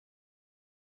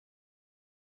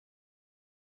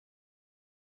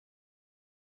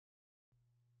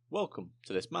Welcome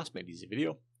to this Maths Made Easy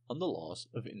video on the laws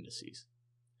of indices.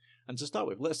 And to start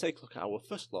with, let's take a look at our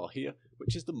first law here,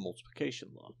 which is the multiplication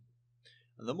law.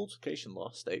 And the multiplication law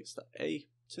states that a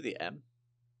to the m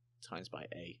times by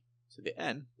a to the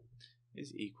n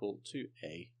is equal to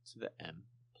a to the m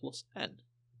plus n.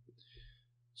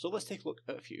 So let's take a look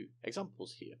at a few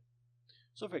examples here.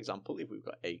 So for example, if we've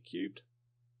got a cubed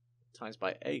times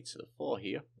by a to the 4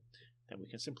 here, then we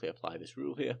can simply apply this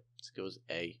rule here to give us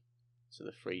a to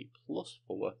the 3 plus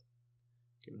 4,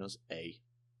 giving us a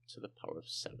to the power of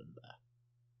 7 there.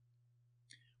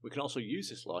 We can also use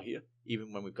this law here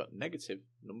even when we've got negative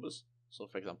numbers. So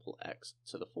for example, x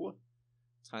to the 4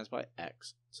 times by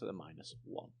x to the minus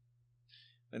 1.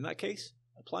 In that case,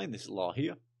 applying this law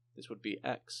here, this would be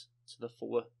x to the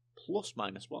 4 plus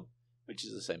minus 1, which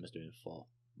is the same as doing 4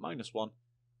 minus 1,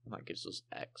 and that gives us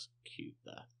x cubed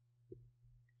there.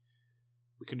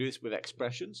 We can do this with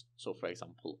expressions, so for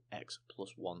example, x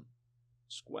plus 1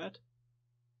 squared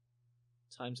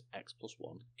times x plus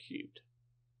 1 cubed.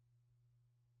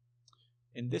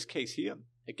 In this case here,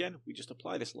 again, we just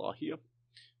apply this law here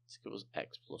to give us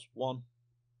x plus 1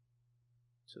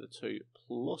 to the 2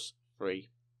 plus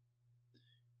 3,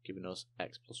 giving us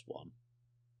x plus 1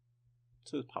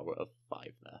 to the power of 5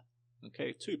 there.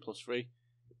 Okay, 2 plus 3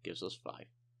 gives us 5.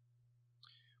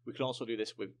 We can also do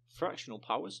this with fractional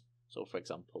powers. So for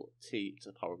example, t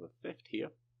to the power of a fifth here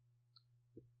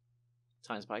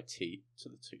times by t to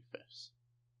the 2/5.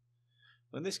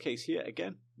 Well, in this case here,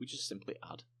 again, we just simply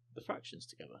add the fractions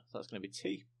together. So that's going to be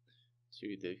t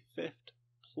to the 5th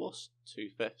plus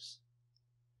 2/5,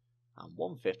 and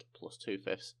 1/5 plus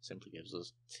 2/5 simply gives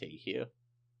us t here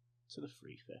to the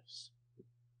 3/5.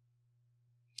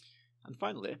 And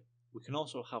finally, we can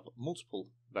also have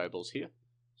multiple variables here.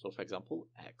 So for example,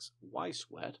 xy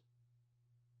squared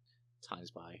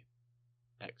times by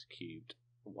x cubed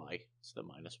y to the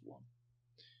minus 1.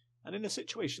 And in a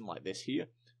situation like this here,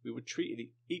 we would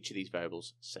treat each of these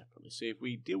variables separately. So if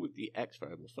we deal with the x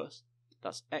variable first,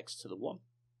 that's x to the 1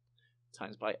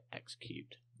 times by x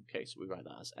cubed. Okay, so we write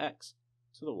that as x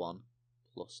to the 1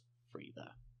 plus 3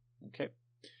 there. Okay,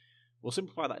 we'll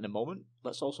simplify that in a moment.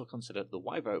 Let's also consider the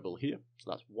y variable here. So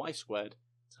that's y squared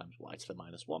times y to the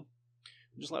minus 1.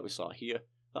 And just like we saw here,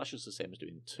 that's just the same as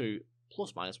doing 2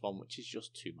 plus minus 1, which is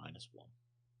just 2 minus 1.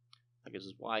 That gives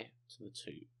us y to the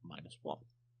 2 minus 1.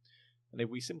 And if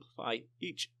we simplify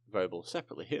each variable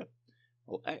separately here,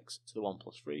 well, x to the 1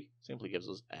 plus 3 simply gives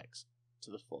us x to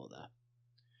the 4 there.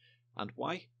 And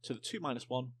y to the 2 minus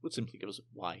 1 would simply give us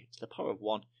y to the power of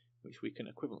 1, which we can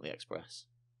equivalently express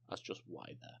as just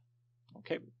y there.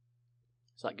 Okay,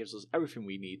 so that gives us everything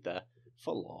we need there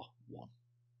for law 1.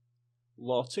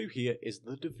 Law 2 here is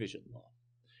the division law.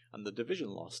 And the division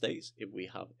law states if we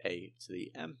have a to the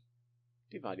m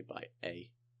divided by a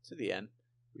to the n,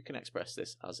 we can express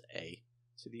this as a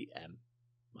to the m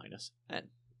minus n.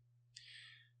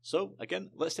 So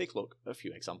again, let's take a look at a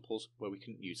few examples where we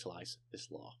can utilize this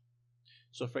law.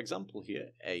 So for example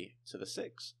here, a to the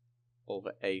 6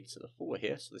 over a to the 4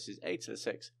 here, so this is a to the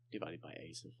 6 divided by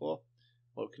a to the 4,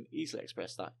 well, we can easily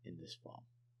express that in this form.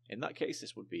 In that case,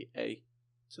 this would be a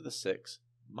to the 6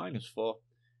 minus 4,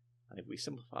 and if we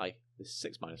simplify this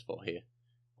 6 minus 4 here,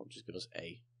 it'll just give us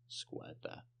a squared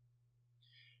there.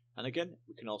 And again,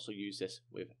 we can also use this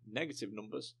with negative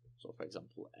numbers. So for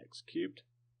example, x cubed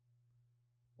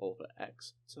over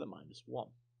x to the minus 1.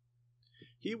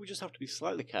 Here we just have to be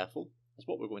slightly careful, as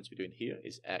what we're going to be doing here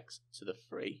is x to the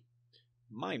 3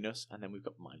 minus, and then we've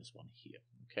got minus 1 here.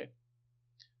 Okay,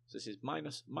 so this is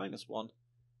minus 1,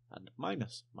 and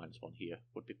minus 1 here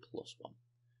would be plus 1.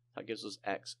 That gives us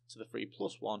x to the 3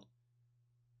 plus 1,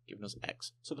 giving us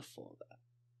x to the 4 there.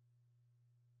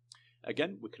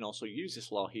 Again, we can also use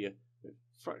this law here with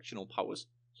fractional powers.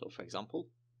 So for example,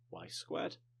 y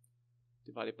squared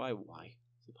divided by y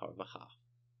to the power of a half.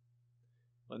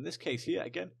 Well, in this case here,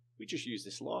 again, we just use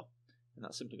this law, and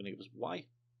that's simply going to give us y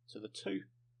to the 2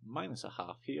 minus a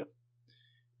half here.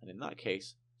 And in that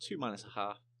case, 2 minus a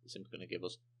half is simply going to give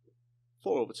us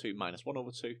 4 over 2 minus 1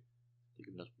 over 2,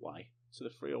 giving us y to the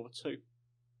 3 over 2.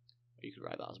 You could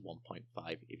write that as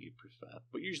 1.5 if you prefer,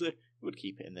 but usually we would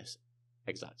keep it in this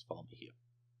exact form here.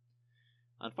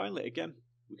 And finally, again,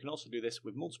 we can also do this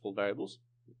with multiple variables.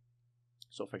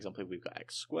 So for example, if we've got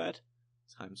x squared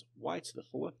times y to the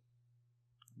 4,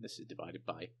 and this is divided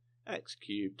by x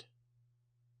cubed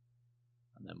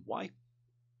and then y.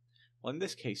 Well, in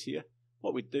this case here,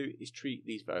 what we do is treat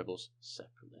these variables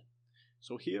separately.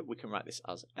 So here we can write this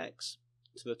as x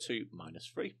to the 2 minus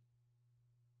 3.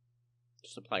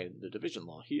 Just applying the division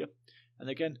law here, and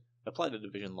again apply the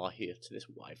division law here to this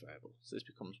y variable. So this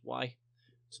becomes y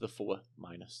to the 4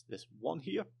 minus this 1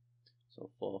 here, So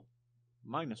 4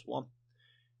 minus 1.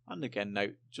 And again now,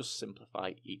 just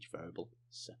simplify each variable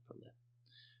separately.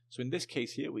 So in this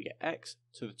case here, we get x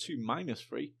to the 2 minus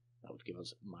 3. That would give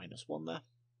us minus 1 there.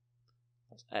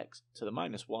 That's x to the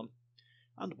minus 1.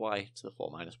 And y to the 4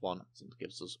 minus 1 simply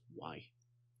gives us y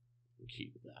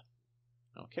cubed there.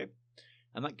 Okay,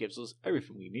 and that gives us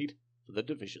everything we need for the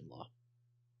division law.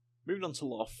 Moving on to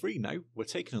law 3 now, we're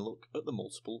taking a look at the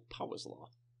multiple powers law.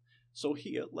 So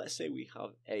here, let's say we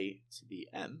have a to the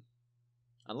m,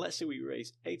 and let's say we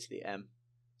raise a to the m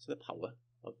to the power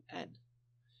of n.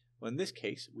 Well, in this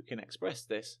case, we can express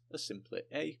this as simply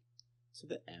a to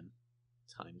the m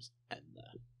times n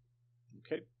there.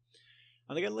 Okay,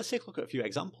 and again, let's take a look at a few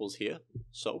examples here.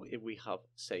 So if we have,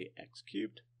 say, x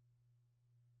cubed,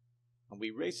 and we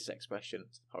raise this expression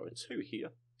to the power of 2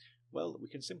 here, well, we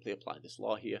can simply apply this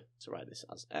law here to write this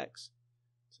as x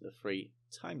to the 3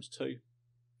 times 2,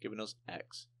 giving us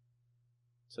x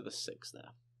to the 6 there.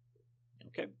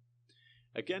 Okay,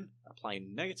 again,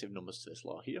 applying negative numbers to this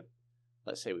law here,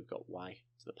 let's say we've got y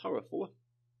to the power of 4,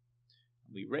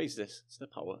 and we raise this to the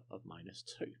power of minus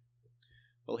 2.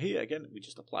 Well, here again, we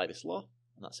just apply this law,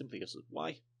 and that simply gives us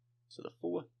y to the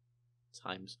 4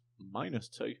 times minus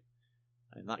 2,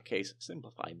 and in that case,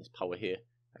 simplifying this power here,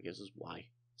 that gives us y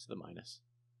to the minus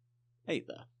 8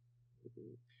 there.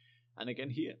 And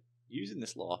again here, using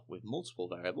this law with multiple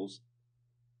variables,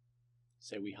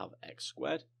 say we have x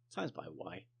squared times by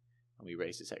y, and we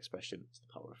raise this expression to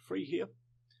the power of 3 here.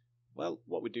 Well,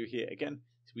 what we do here again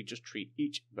is we just treat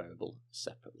each variable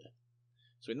separately.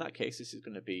 So in that case, this is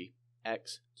going to be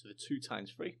x to the 2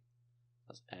 times 3,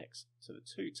 that's x to the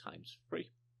 2 times 3.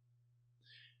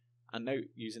 And now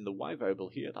using the y variable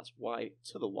here, that's y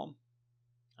to the 1.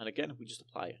 And again, we just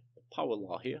apply the power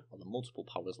law here, or the multiple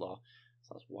powers law,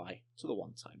 so that's y to the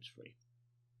 1 times 3.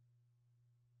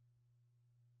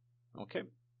 Okay,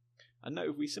 and now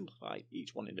if we simplify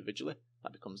each one individually,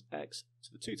 that becomes x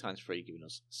to the 2 times 3 giving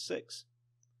us 6,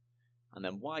 and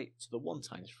then y to the 1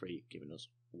 times 3 giving us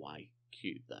y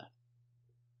cubed there.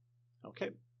 Okay,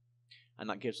 and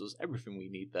that gives us everything we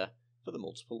need there for the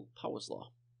multiple powers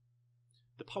law.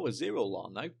 The power 0 law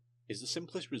now is the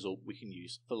simplest result we can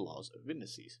use for the laws of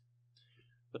indices.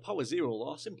 The power 0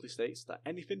 law simply states that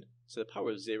anything to the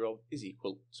power of 0 is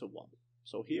equal to 1.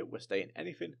 So here we're stating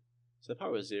anything to the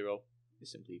power of 0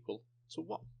 is simply equal to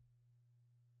 1.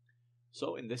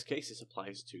 So in this case this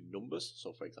applies to numbers,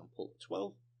 so for example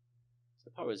 12 to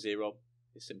the power of 0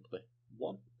 is simply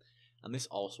 1, and this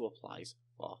also applies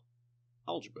for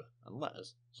algebra and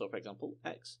letters. So for example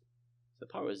x to the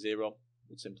power of 0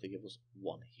 would simply give us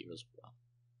 1 here as well.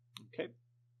 Okay,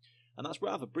 and that's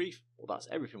rather brief, but that's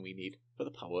everything we need for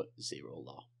the power 0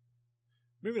 law.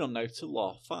 Moving on now to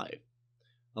law 5,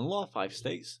 and law 5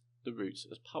 states the roots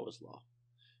as powers law.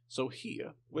 So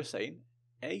here we're saying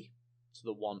a to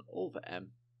the 1 over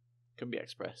m can be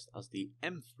expressed as the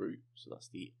mth root, so that's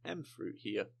the mth root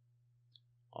here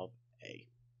of a.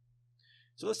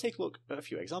 So let's take a look at a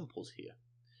few examples here.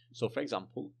 So for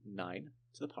example 9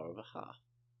 to the power of a half.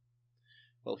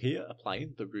 Well, here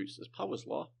applying the roots as powers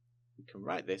law, we can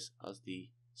write this as the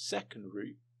second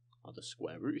root, or the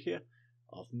square root here,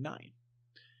 of 9.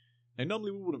 Now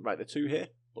normally we wouldn't write the 2 here,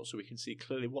 but so we can see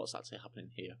clearly what's actually happening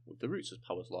here with the roots as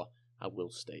powers law, I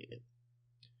will state it.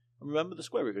 And remember, the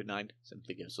square root of 9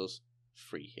 simply gives us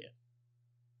 3 here.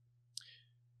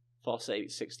 For say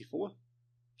 64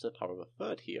 to the power of a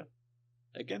third here,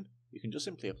 again we can just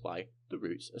simply apply the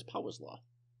roots as powers law.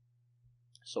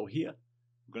 So here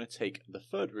we're going to take the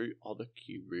third root, or the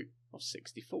cube root of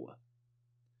 64.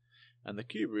 And the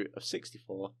cube root of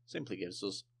 64 simply gives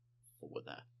us 4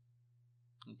 there.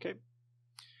 Okay,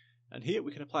 and here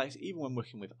we can apply this even when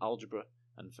working with algebra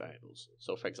and variables.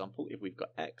 So for example, if we've got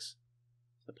x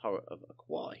to the power of a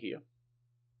quarter here,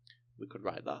 we could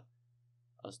write that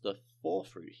as the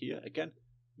 4th root here. Again,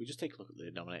 we just take a look at the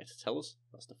denominator to tell us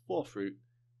that's the 4th root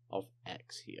of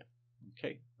x here.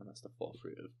 Okay, and that's the 4th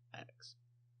root of x.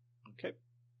 Okay,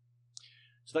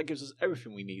 so that gives us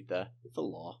everything we need there for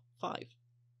law 5.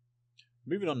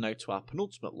 Moving on now to our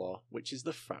penultimate law, which is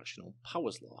the fractional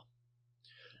powers law.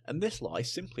 And this law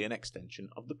is simply an extension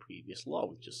of the previous law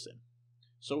we've just seen.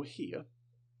 So here,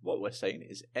 what we're saying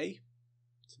is a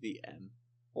to the m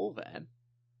over n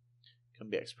can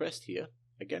be expressed here,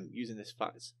 again using this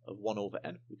fact of 1 over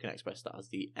n, we can express that as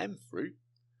the mth root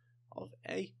of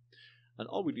a, and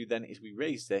all we do then is we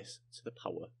raise this to the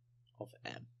power of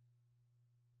m.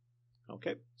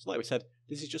 Okay, so like we said,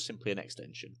 this is just simply an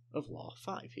extension of law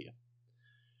 5 here.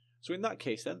 So in that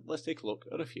case then, let's take a look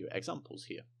at a few examples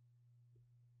here.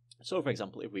 So for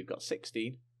example, if we've got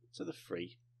 16 to the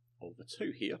 3 over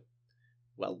 2 here,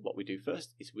 Well, what we do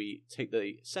first is we take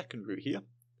the second root here,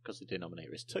 because the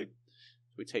denominator is 2.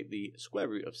 So we take the square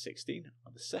root of 16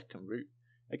 of the second root.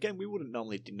 Again, we wouldn't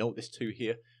normally denote this 2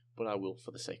 here, but I will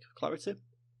for the sake of clarity.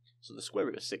 So the square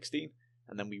root of 16,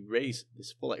 and then we raise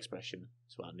this full expression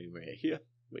to our numerator here,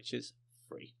 which is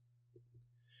 3.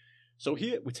 So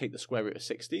here we take the square root of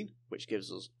 16, which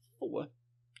gives us 4,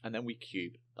 and then we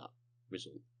cube that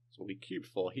result. So we cube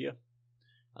 4 here,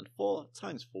 and 4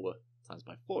 times 4 times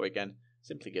by 4 again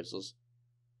simply gives us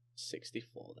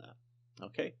 64 there.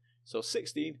 Okay, so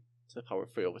 16 to the power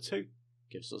of 3 over 2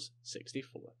 gives us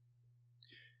 64.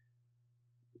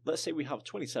 Let's say we have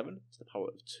 27 to the power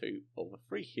of 2 over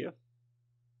 3 here.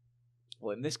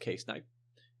 Well, in this case now,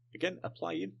 again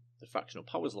applying the fractional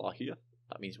powers law here,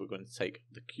 that means we're going to take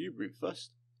the cube root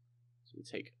first. So we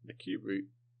take the cube root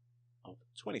of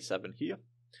 27 here,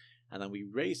 and then we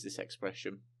raise this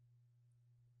expression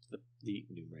to the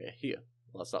numerator here.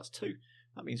 Well, as that's 2,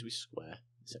 that means we square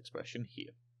this expression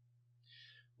here.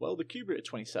 Well, the cube root of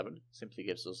 27 simply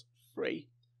gives us 3,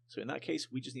 so in that case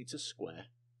we just need to square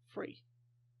 3.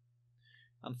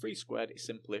 And 3 squared is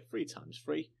simply 3 times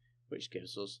 3, which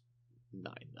gives us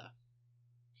 9 there.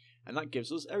 And that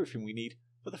gives us everything we need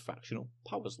for the fractional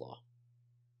powers law.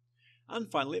 And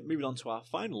finally, moving on to our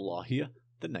final law here,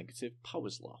 the negative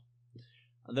powers law.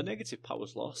 And the negative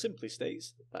powers law simply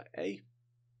states that a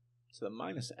to the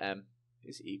minus m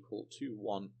is equal to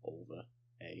 1 over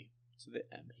a to the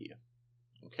m here.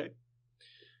 Okay.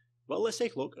 Well, let's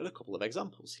take a look at a couple of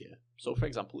examples here. So for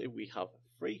example, if we have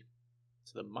 3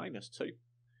 to the minus 2,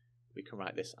 we can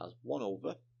write this as 1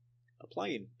 over,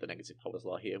 applying the negative powers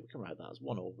law here, we can write that as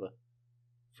 1 over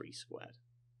 3 squared.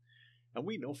 And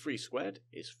we know 3 squared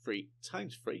is 3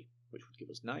 times 3, which would give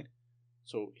us 9.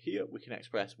 So here we can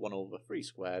express 1 over 3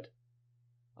 squared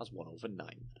as 1 over 9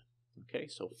 there. Okay,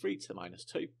 so 3 to the minus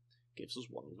 2 gives us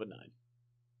 1 over 9.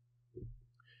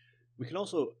 We can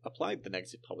also apply the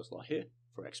negative powers law here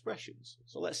for expressions.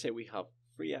 So let's say we have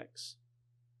 3x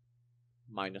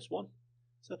minus 1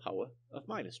 to the power of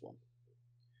minus 1.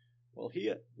 Well,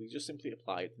 here we just simply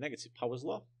apply the negative powers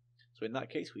law. So in that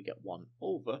case we get 1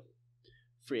 over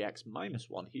 3x minus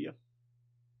 1 here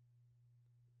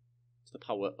to the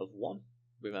power of 1.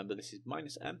 Remember, this is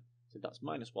minus m, so that's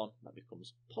minus 1, that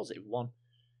becomes positive 1.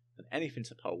 And anything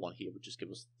to the power 1 here would just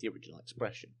give us the original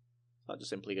expression. So that just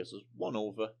simply gives us 1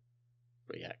 over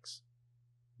 3x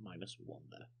minus 1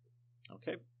 there.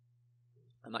 Okay?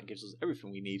 And that gives us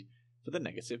everything we need for the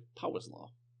negative powers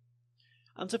law.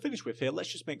 And to finish with here,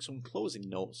 let's just make some closing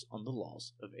notes on the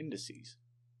laws of indices.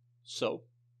 So,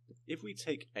 if we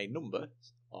take a number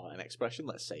or an expression,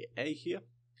 let's say a here,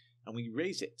 and we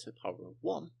raise it to the power of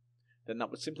 1, then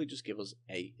that would simply just give us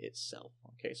a itself.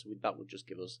 Okay, so that would just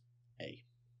give us a.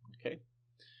 Okay,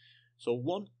 so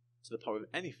 1 to the power of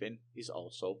anything is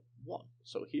also 1.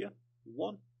 So here,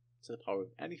 1 to the power of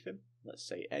anything, let's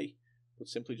say a, would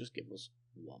simply just give us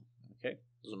 1. Okay,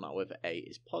 doesn't matter whether a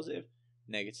is positive,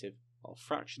 negative, or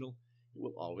fractional, it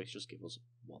will always just give us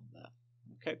 1 there.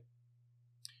 Okay,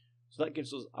 so that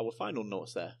gives us our final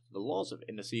notes there for the laws of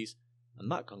indices,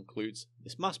 and that concludes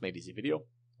this Maths Made Easy video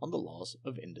on the laws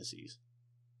of indices.